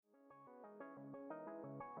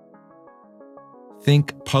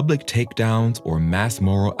Think public takedowns or mass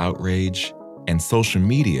moral outrage, and social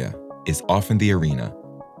media is often the arena.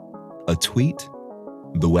 A tweet,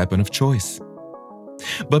 the weapon of choice.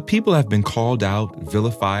 But people have been called out,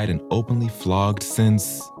 vilified, and openly flogged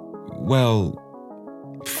since, well,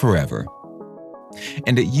 forever.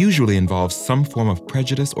 And it usually involves some form of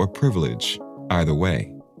prejudice or privilege, either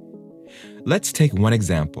way. Let's take one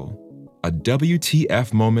example, a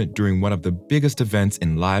WTF moment during one of the biggest events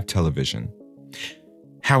in live television.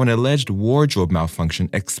 How an alleged wardrobe malfunction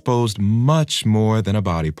exposed much more than a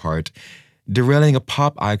body part, derailing a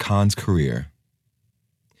pop icon's career.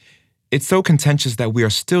 It's so contentious that we are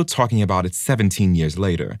still talking about it 17 years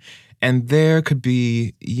later, and there could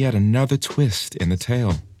be yet another twist in the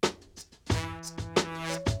tale.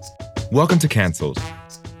 Welcome to Cancelled.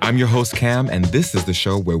 I'm your host, Cam, and this is the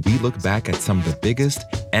show where we look back at some of the biggest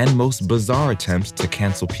and most bizarre attempts to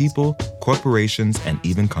cancel people, corporations, and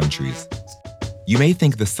even countries. You may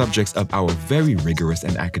think the subjects of our very rigorous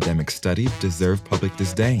and academic study deserve public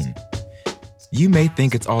disdain. You may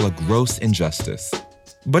think it's all a gross injustice.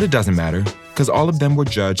 But it doesn't matter, because all of them were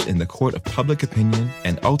judged in the court of public opinion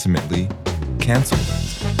and ultimately canceled.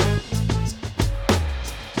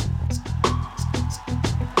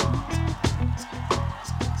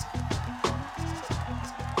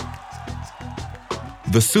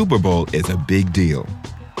 The Super Bowl is a big deal.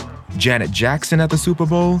 Janet Jackson at the Super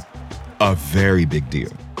Bowl? A very big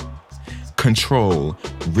deal. Control,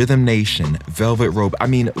 Rhythm Nation, Velvet Rope,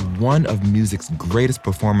 one of music's greatest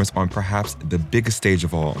performers on perhaps the biggest stage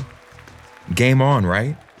of all. Game on,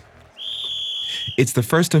 right? It's the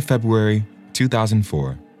 1st of February,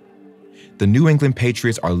 2004. The New England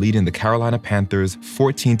Patriots are leading the Carolina Panthers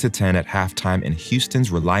 14-10 at halftime in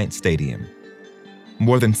Houston's Reliant Stadium.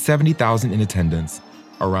 More than 70,000 in attendance,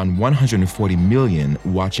 around 140 million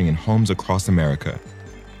watching in homes across America.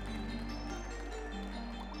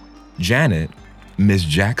 Janet, Miss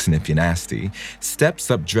Jackson if you're nasty, steps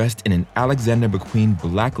up dressed in an Alexander McQueen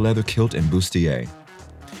black leather kilt and bustier.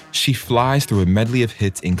 She flies through a medley of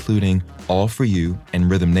hits including All For You and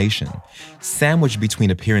Rhythm Nation, sandwiched between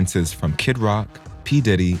appearances from Kid Rock, P.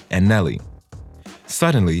 Diddy, and Nelly.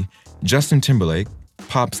 Suddenly, Justin Timberlake,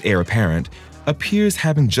 pop's heir apparent, appears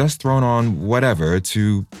having just thrown on whatever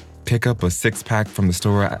to pick up a six-pack from the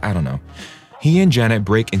store, I don't know. He and Janet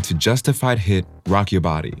break into Justified hit Rock Your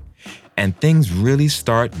Body, and things really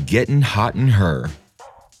start getting hot in her.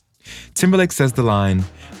 Timberlake says the line,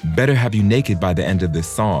 "Better have you naked by the end of this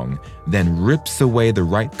song," then rips away the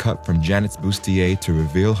right cup from Janet's bustier to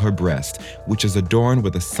reveal her breast, which is adorned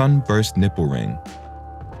with a sunburst nipple ring.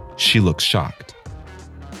 She looks shocked.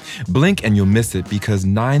 Blink and you'll miss it because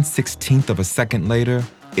 9/16 of a second later,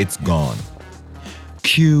 it's gone.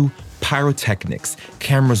 Cue pyrotechnics,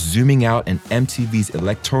 cameras zooming out, and MTV's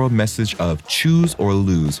electoral message of choose or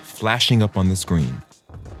lose flashing up on the screen.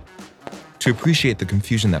 To appreciate the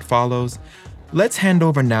confusion that follows, let's hand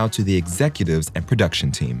over now to the executives and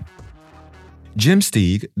production team. Jim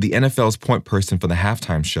Steig, the NFL's point person for the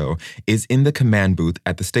halftime show, is in the command booth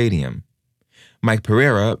at the stadium. Mike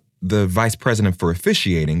Pereira, the vice president for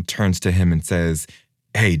officiating, turns to him and says,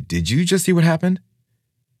 "Hey, did you just see what happened?"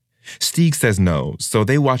 Steig says no, so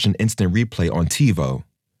they watch an instant replay on TiVo.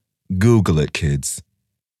 Google it, kids.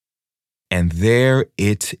 And there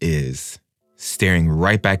it is, staring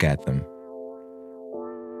right back at them.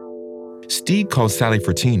 Steig calls Sally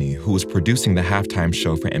Fertini, who was producing the halftime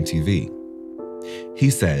show for MTV.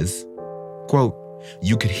 He says, quote,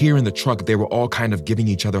 "You could hear in the truck they were all kind of giving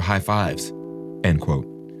each other high fives," end quote.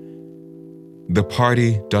 The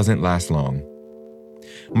party doesn't last long.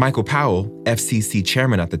 Michael Powell, FCC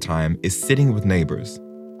chairman at the time, is sitting with neighbors.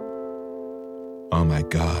 "Oh my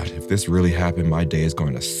God, if this really happened, my day is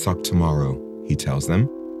going to suck tomorrow," he tells them.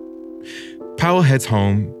 Powell heads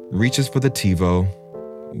home, reaches for the TiVo,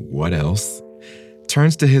 what else?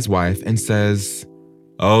 Turns to his wife and says,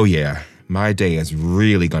 "Oh yeah, my day is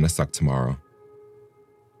really going to suck tomorrow."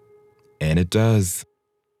 And it does.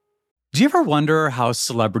 Do you ever wonder how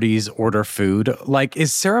celebrities order food? Like,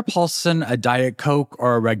 is Sarah Paulson a Diet Coke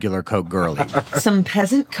or a regular Coke girlie? Some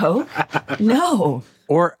peasant Coke? No.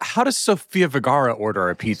 Or how does Sofia Vergara order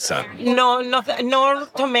a pizza? No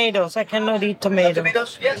tomatoes. I cannot eat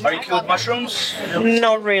tomatoes. Yes. Are you cool with mushrooms?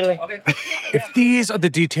 Not really. If these are the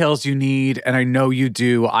details you need, and I know you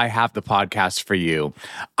do, I have the podcast for you.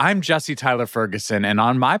 I'm Jesse Tyler Ferguson, and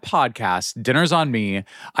on my podcast, Dinners on Me,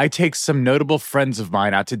 I take some notable friends of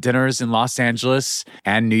mine out to dinners in Los Angeles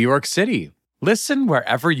and New York City. Listen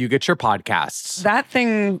wherever you get your podcasts. That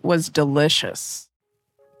thing was delicious.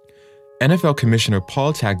 NFL Commissioner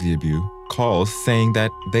Paul Tagliabue calls saying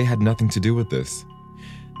that they had nothing to do with this.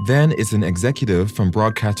 Then is an executive from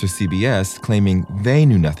broadcaster CBS claiming they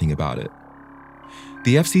knew nothing about it.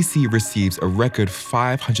 The FCC receives a record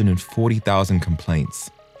 540,000 complaints.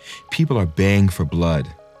 People are baying for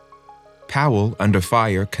blood. Powell, under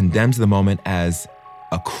fire, condemns the moment as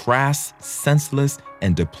a crass, senseless,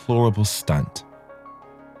 and deplorable stunt.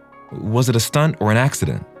 Was it a stunt or an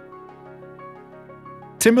accident?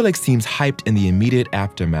 Timberlake seems hyped in the immediate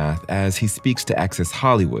aftermath as he speaks to Access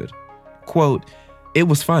Hollywood. Quote, "It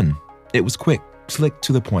was fun. It was quick, slick,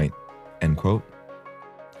 to the point," end quote.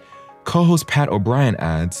 Co-host Pat O'Brien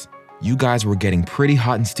adds, "You guys were getting pretty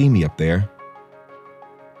hot and steamy up there."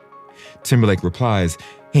 Timberlake replies,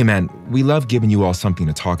 "Hey man, we love giving you all something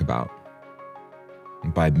to talk about."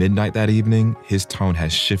 By midnight that evening, his tone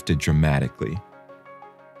has shifted dramatically.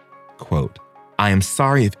 Quote, "I am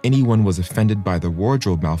sorry if anyone was offended by the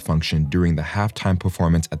wardrobe malfunction during the halftime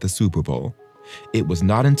performance at the Super Bowl. It was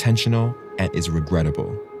not intentional and is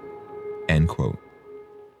regrettable," end quote.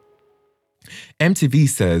 MTV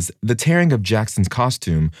says the tearing of Jackson's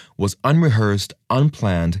costume was unrehearsed,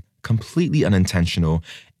 unplanned, completely unintentional,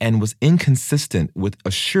 and was inconsistent with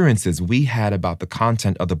assurances we had about the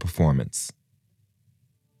content of the performance.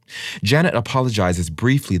 Janet apologizes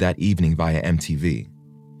briefly that evening via MTV.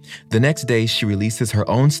 The next day, she releases her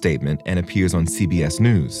own statement and appears on CBS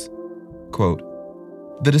News. Quote,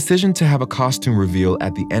 "The decision to have a costume reveal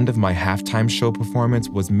at the end of my halftime show performance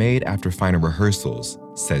was made after final rehearsals,"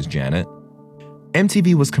 says Janet.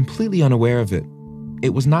 "MTV was completely unaware of it.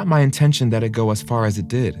 It was not my intention that it go as far as it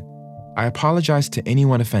did. I apologize to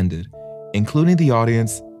anyone offended, including the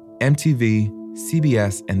audience, MTV,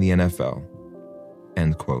 CBS, and the NFL,"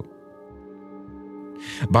 end quote.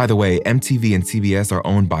 By the way, MTV and CBS are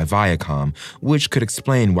owned by Viacom, which could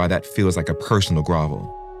explain why that feels like a personal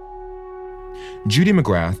grovel. Judy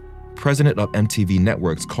McGrath, president of MTV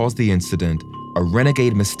Networks, calls the incident a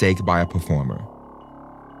renegade mistake by a performer.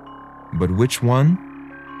 But which one?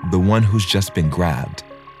 The one who's just been grabbed.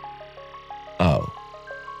 Oh.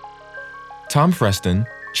 Tom Freston,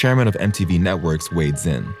 chairman of MTV Networks, wades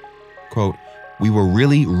in. Quote, "We were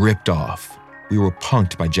really ripped off. We were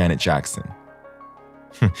punked by Janet Jackson."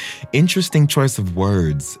 Interesting choice of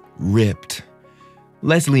words, ripped.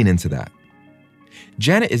 Let's lean into that.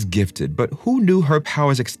 Janet is gifted, but who knew her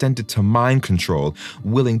powers extended to mind control,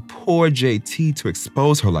 willing poor JT to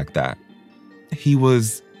expose her like that? He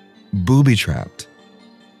was booby-trapped.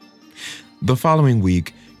 The following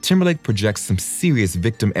week, Timberlake projects some serious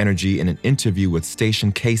victim energy in an interview with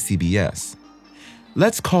station KCBS.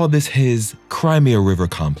 Let's call this his Crimea River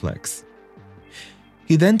complex.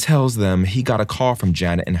 He then tells them he got a call from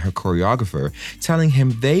Janet and her choreographer telling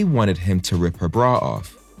him they wanted him to rip her bra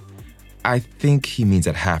off. I think he means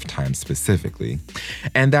at halftime specifically,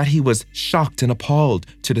 and that he was shocked and appalled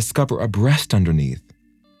to discover a breast underneath.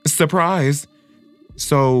 Surprise!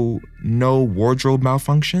 So, no wardrobe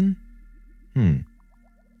malfunction?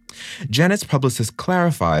 Janet's publicist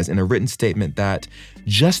clarifies in a written statement that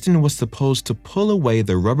Justin was supposed to pull away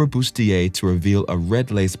the rubber bustier to reveal a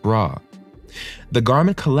red lace bra. The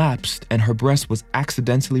garment collapsed and her breast was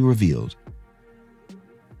accidentally revealed.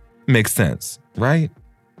 Makes sense, right?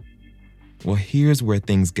 Well, here's where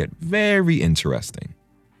things get very interesting.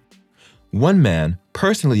 One man,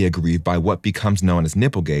 personally aggrieved by what becomes known as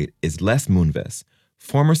Nipplegate, is Les Moonves,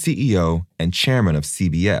 former CEO and chairman of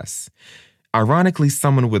CBS. Ironically,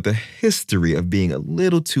 someone with a history of being a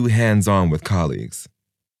little too hands-on with colleagues.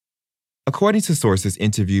 According to sources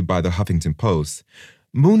interviewed by the Huffington Post,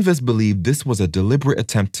 Moonves believed this was a deliberate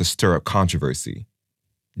attempt to stir up controversy.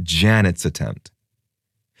 Janet's attempt.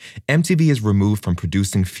 MTV is removed from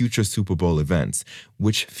producing future Super Bowl events,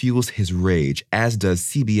 which fuels his rage, as does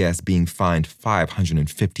CBS being fined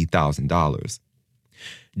 $550,000.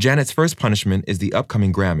 Janet's first punishment is the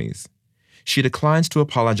upcoming Grammys. She declines to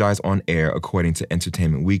apologize on air, according to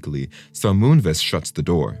Entertainment Weekly, so Moonves shuts the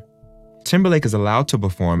door. Timberlake is allowed to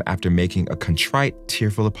perform after making a contrite,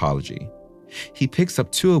 tearful apology. He picks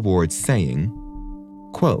up 2 awards saying,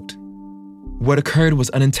 quote, "What occurred was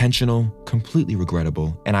unintentional, completely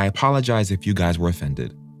regrettable, and I apologize if you guys were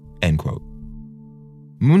offended," end quote.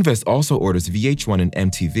 Moonves also orders VH1 and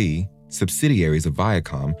MTV, subsidiaries of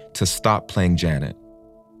Viacom, to stop playing Janet.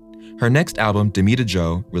 Her next album, Demita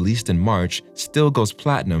Jo, released in March, still goes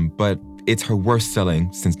platinum, but it's her worst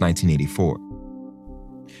selling since 1984.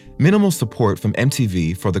 Minimal support from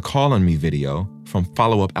MTV for the Call on Me video from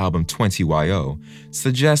follow-up album 20YO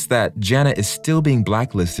suggests that Janet is still being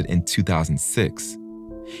blacklisted in 2006.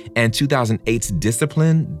 And 2008's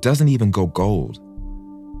Discipline doesn't even go gold.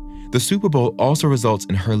 The Super Bowl also results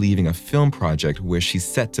in her leaving a film project where she's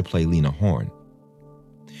set to play Lena Horne.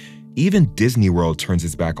 Even Disney World turns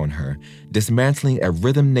its back on her, dismantling a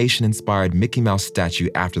Rhythm Nation-inspired Mickey Mouse statue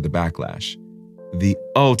after the backlash. The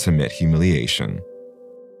ultimate humiliation.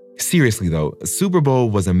 Seriously though, Super Bowl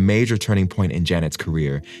was a major turning point in Janet's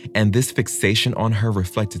career, and this fixation on her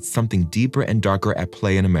reflected something deeper and darker at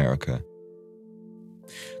play in America.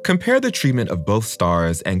 Compare the treatment of both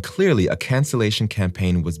stars, and clearly a cancellation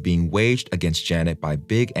campaign was being waged against Janet by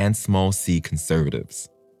big and small C conservatives.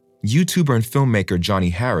 YouTuber and filmmaker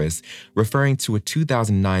Johnny Harris, referring to a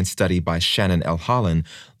 2009 study by Shannon L. Holland,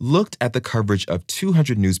 looked at the coverage of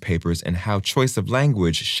 200 newspapers and how choice of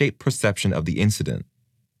language shaped perception of the incident.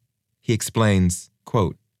 He explains,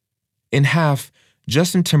 quote, "In half,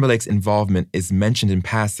 Justin Timberlake's involvement is mentioned in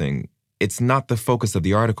passing. It's not the focus of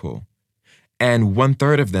the article. And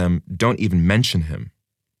 1/3 of them don't even mention him."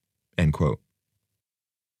 End quote.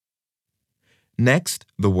 Next,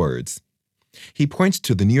 the words. He points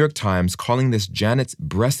to the New York Times calling this Janet's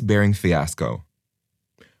breast-bearing fiasco.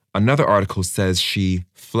 Another article says she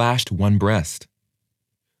flashed one breast.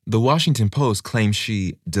 The Washington Post claims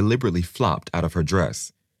she deliberately flopped out of her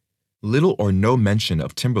dress. Little or no mention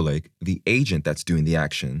of Timberlake, the agent that's doing the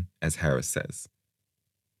action, as Harris says.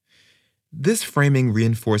 This framing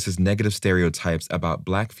reinforces negative stereotypes about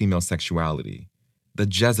Black female sexuality, the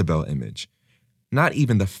Jezebel image. Not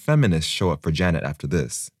even the feminists show up for Janet after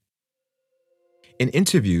this. In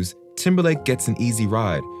interviews, Timberlake gets an easy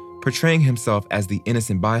ride, portraying himself as the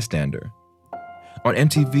innocent bystander. On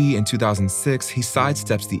MTV in 2006, he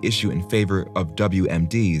sidesteps the issue in favor of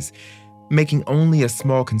WMDs, making only a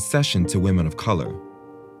small concession to women of color.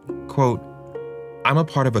 Quote, "I'm a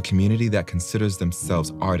part of a community that considers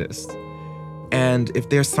themselves artists. And if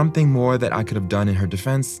there's something more that I could have done in her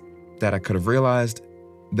defense, that I could have realized,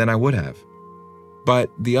 then I would have.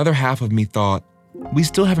 But the other half of me thought, we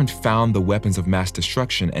still haven't found the weapons of mass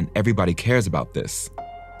destruction and everybody cares about this.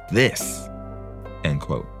 This." End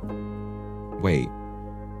quote. Wait,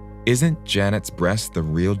 isn't Janet's breast the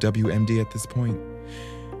real WMD at this point?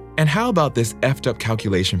 And how about this effed up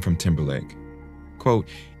calculation from Timberlake? Quote,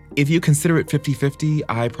 "If you consider it 50-50,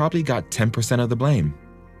 I probably got 10% of the blame."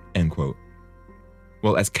 End quote.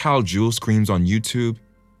 Well, as Cal Jewell screams on YouTube,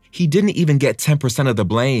 he didn't even get 10% of the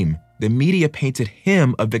blame. The media painted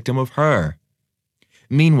him a victim of her.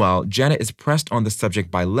 Meanwhile, Janet is pressed on the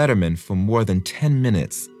subject by Letterman for more than 10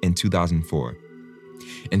 minutes in 2004.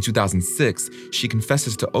 In 2006, she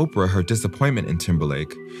confesses to Oprah her disappointment in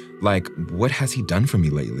Timberlake, like, what has he done for me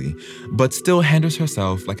lately? But still handles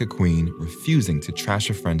herself like a queen, refusing to trash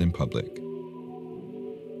a friend in public.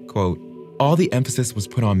 Quote, "All the emphasis was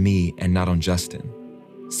put on me and not on Justin.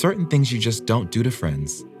 Certain things you just don't do to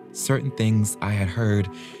friends. Certain things I had heard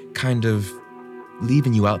kind of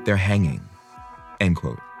leaving you out there hanging." End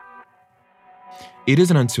quote. It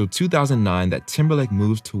isn't until 2009 that Timberlake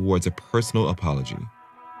moves towards a personal apology.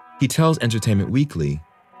 He tells Entertainment Weekly,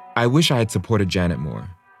 "I wish I had supported Janet more.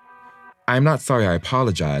 I'm not sorry I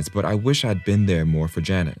apologized, but I wish I'd been there more for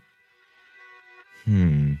Janet."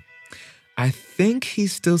 I think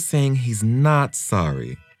he's still saying he's not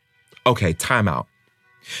sorry. Okay, time out.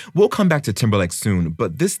 We'll come back to Timberlake soon,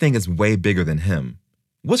 but this thing is way bigger than him.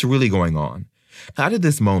 What's really going on? How did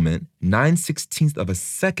this moment, 9/16 of a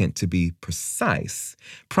second to be precise,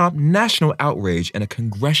 prompt national outrage and a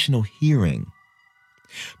congressional hearing?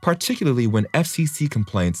 Particularly when FCC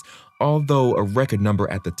complaints, although a record number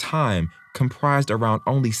at the time, comprised around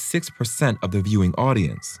only 6% of the viewing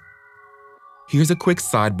audience. Here's a quick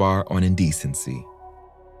sidebar on indecency.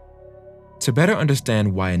 To better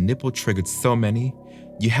understand why a nipple triggered so many,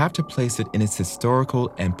 you have to place it in its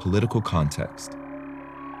historical and political context.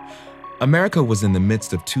 America was in the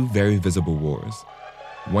midst of two very visible wars,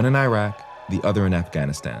 one in Iraq, the other in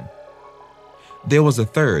Afghanistan. There was a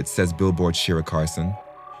third, says Billboard's Shira Carson,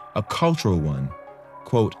 a cultural one,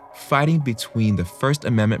 quote, "fighting between the First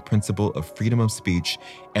Amendment principle of freedom of speech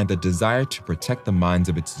and the desire to protect the minds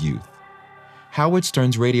of its youth." Howard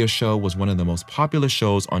Stern's radio show was one of the most popular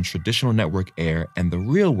shows on traditional network air, and The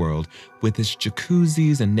Real World, with its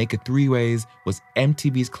jacuzzis and naked three-ways, was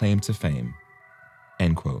MTV's claim to fame.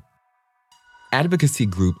 End quote. Advocacy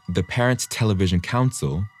group The Parents Television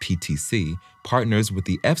Council, PTC, partners with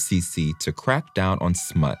the FCC to crack down on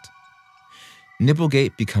smut.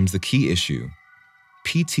 Nipplegate becomes the key issue.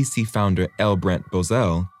 PTC founder L. Brent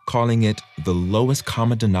Bozell calling it the lowest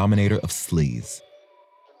common denominator of sleaze.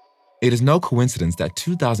 It is no coincidence that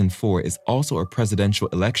 2004 is also a presidential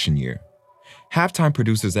election year. Halftime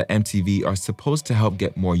producers at MTV are supposed to help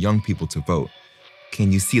get more young people to vote.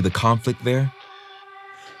 Can you see the conflict there?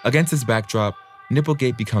 Against this backdrop,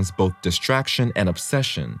 Nipplegate becomes both distraction and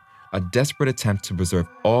obsession, a desperate attempt to preserve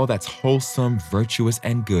all that's wholesome, virtuous,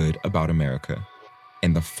 and good about America.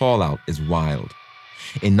 And the fallout is wild.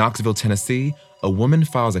 In Knoxville, Tennessee, a woman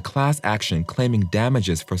files a class action claiming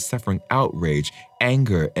damages for suffering outrage,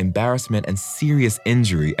 anger, embarrassment, and serious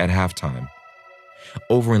injury at halftime.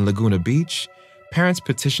 Over in Laguna Beach, parents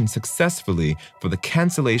petitioned successfully for the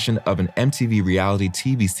cancellation of an MTV reality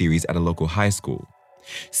TV series at a local high school.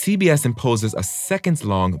 CBS imposes a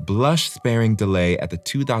seconds-long, blush-sparing delay at the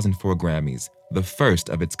 2004 Grammys, the first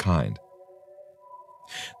of its kind.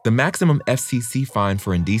 The maximum FCC fine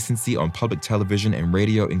for indecency on public television and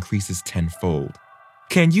radio increases tenfold.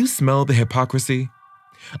 Can you smell the hypocrisy?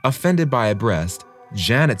 Offended by a breast,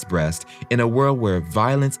 Janet's breast, in a world where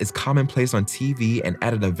violence is commonplace on TV and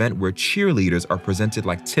at an event where cheerleaders are presented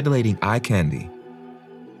like titillating eye candy.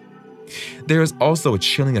 There is also a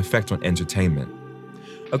chilling effect on entertainment.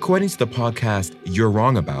 According to the podcast You're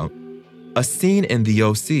Wrong About, a scene in The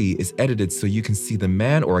OC is edited so you can see the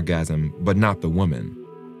man orgasm, but not the woman.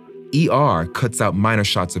 ER cuts out minor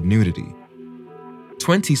shots of nudity.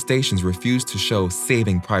 20 stations refused to show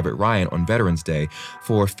Saving Private Ryan on Veterans Day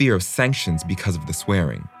for fear of sanctions because of the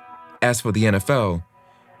swearing. As for the NFL,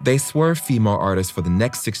 they swerved female artists for the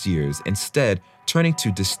next 6 years, instead turning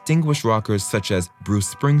to distinguished rockers such as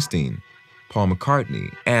Bruce Springsteen, Paul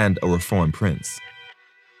McCartney, and a reformed Prince.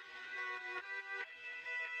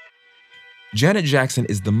 Janet Jackson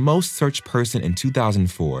is the most searched person in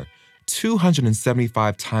 2004,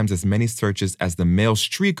 275 times as many searches as the male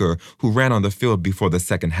streaker who ran on the field before the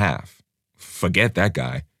second half. Forget that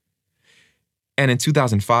guy. And in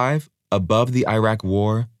 2005, above the Iraq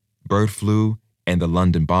War, bird flu, and the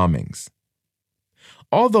London bombings.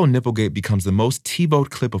 Although Nipplegate becomes the most TiVoed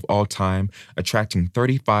clip of all time, attracting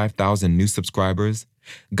 35,000 new subscribers,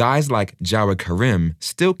 guys like Jawed Karim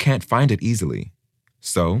still can't find it easily.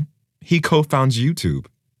 So, he co-founds YouTube.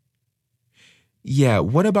 Yeah,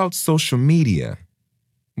 what about social media?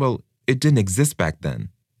 Well, it didn't exist back then.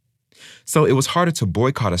 So it was harder to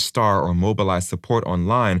boycott a star or mobilize support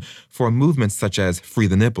online for movements such as Free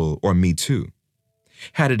the Nipple or Me Too.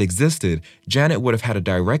 Had it existed, Janet would have had a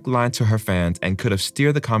direct line to her fans and could have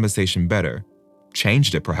steered the conversation better.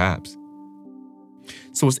 Changed it, perhaps.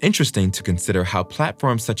 So it's interesting to consider how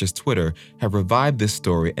platforms such as Twitter have revived this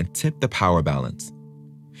story and tipped the power balance.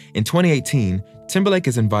 In 2018, Timberlake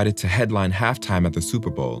is invited to headline halftime at the Super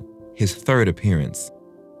Bowl, his third appearance.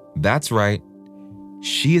 That's right.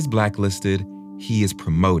 She is blacklisted, he is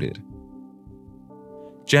promoted.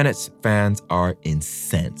 Janet's fans are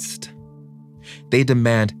incensed. They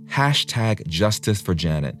demand #justice for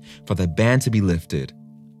Janet, for the ban to be lifted.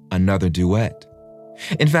 Another duet.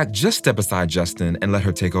 In fact, just step aside, Justin, and let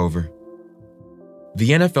her take over. The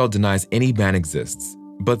NFL denies any ban exists,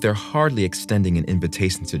 but they're hardly extending an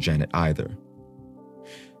invitation to Janet either.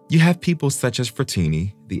 You have people such as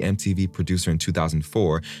Fratini, the MTV producer in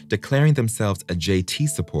 2004, declaring themselves a JT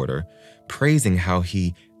supporter, praising how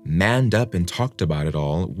he manned up and talked about it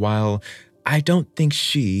all, while I don't think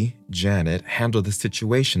she, Janet, handled the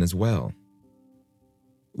situation as well.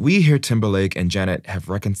 We hear Timberlake and Janet have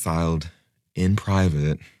reconciled in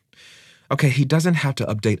private. Okay, he doesn't have to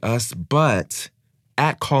update us, but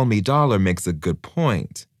 @CallMeDollar makes a good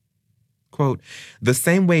point. Quote, the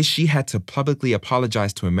same way she had to publicly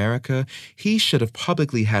apologize to America, he should have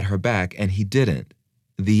publicly had her back, and he didn't.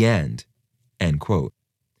 The end. End quote.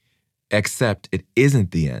 Except it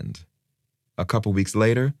isn't the end. A couple weeks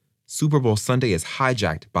later, Super Bowl Sunday is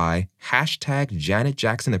hijacked by #Janet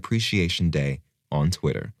Jackson Appreciation Day on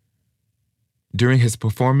Twitter. During his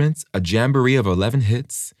performance, a jamboree of 11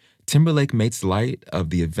 hits, Timberlake makes light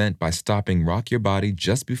of the event by stopping Rock Your Body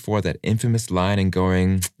just before that infamous line and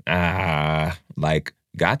going, like,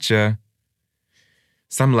 gotcha.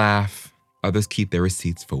 Some laugh, others keep their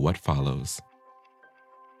receipts for what follows.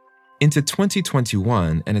 Into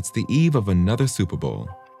 2021, and it's the eve of another Super Bowl.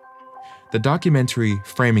 The documentary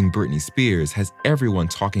Framing Britney Spears has everyone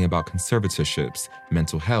talking about conservatorships,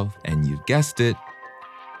 mental health, and you've guessed it,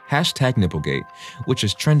 #Nipplegate, which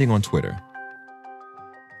is trending on Twitter.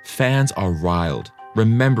 Fans are riled,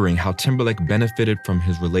 remembering how Timberlake benefited from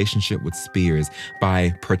his relationship with Spears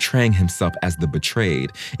by portraying himself as the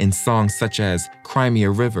betrayed in songs such as Cry Me a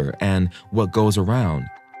River and What Goes Around,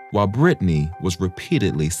 while Britney was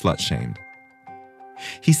repeatedly slut-shamed.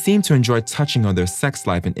 He seemed to enjoy touching on their sex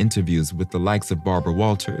life in interviews with the likes of Barbara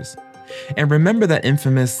Walters. And remember that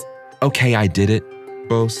infamous, "Okay, I did it"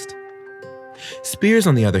 boast? Spears,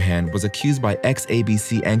 on the other hand, was accused by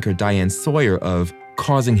ex-ABC anchor Diane Sawyer of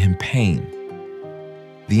causing him pain.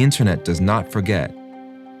 The internet does not forget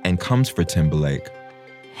and comes for Timberlake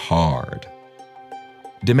hard.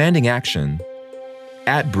 Demanding action,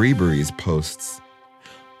 @Breeberries posts,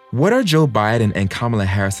 what are Joe Biden and Kamala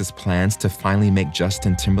Harris's plans to finally make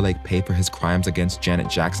Justin Timberlake pay for his crimes against Janet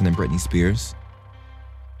Jackson and Britney Spears?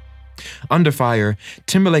 Under fire,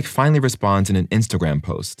 Timberlake finally responds in an Instagram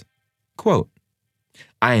post. Quote,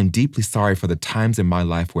 I am deeply sorry for the times in my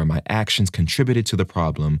life where my actions contributed to the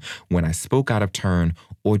problem when I spoke out of turn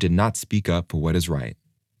or did not speak up for what is right.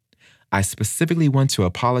 I specifically want to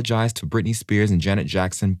apologize to Britney Spears and Janet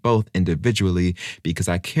Jackson both individually because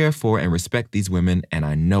I care for and respect these women and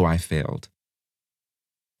I know I failed.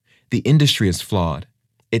 The industry is flawed.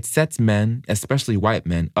 It sets men, especially white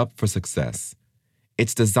men, up for success.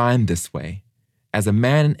 It's designed this way. As a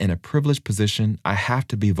man in a privileged position, I have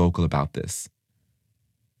to be vocal about this.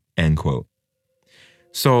 End quote.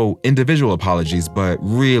 So, individual apologies, but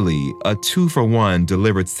really, a 2-for-1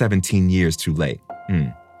 delivered 17 years too late.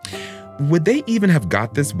 Would they even have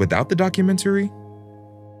got this without the documentary?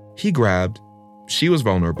 He grabbed, she was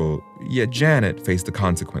vulnerable, yet Janet faced the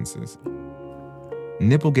consequences.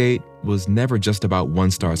 Nipplegate was never just about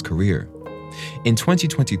one star's career. In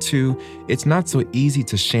 2022, it's not so easy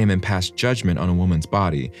to shame and pass judgment on a woman's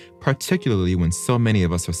body, particularly when so many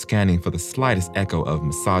of us are scanning for the slightest echo of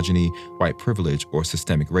misogyny, white privilege, or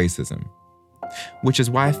systemic racism. Which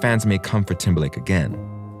is why fans may come for Timberlake again.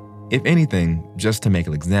 If anything, just to make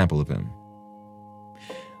an example of him.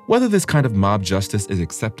 Whether this kind of mob justice is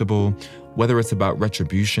acceptable, whether it's about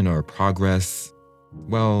retribution or progress,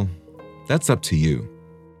 well, that's up to you.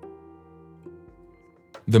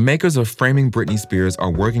 The makers of Framing Britney Spears are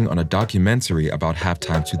working on a documentary about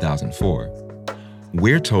Halftime 2004.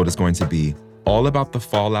 We're told it's going to be all about the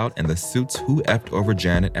fallout and the suits who effed over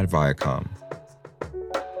Janet at Viacom.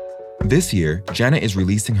 This year, Janet is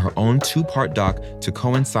releasing her own 2-part doc to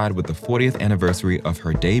coincide with the 40th anniversary of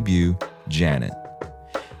her debut, Janet.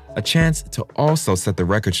 A chance to also set the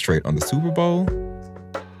record straight on the Super Bowl?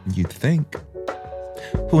 You'd think.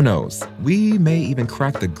 Who knows? We may even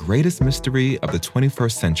crack the greatest mystery of the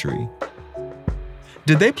 21st century.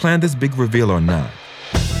 Did they plan this big reveal or not?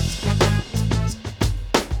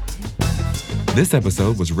 This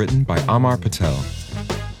episode was written by Amar Patel.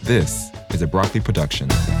 This is a Broccoli production.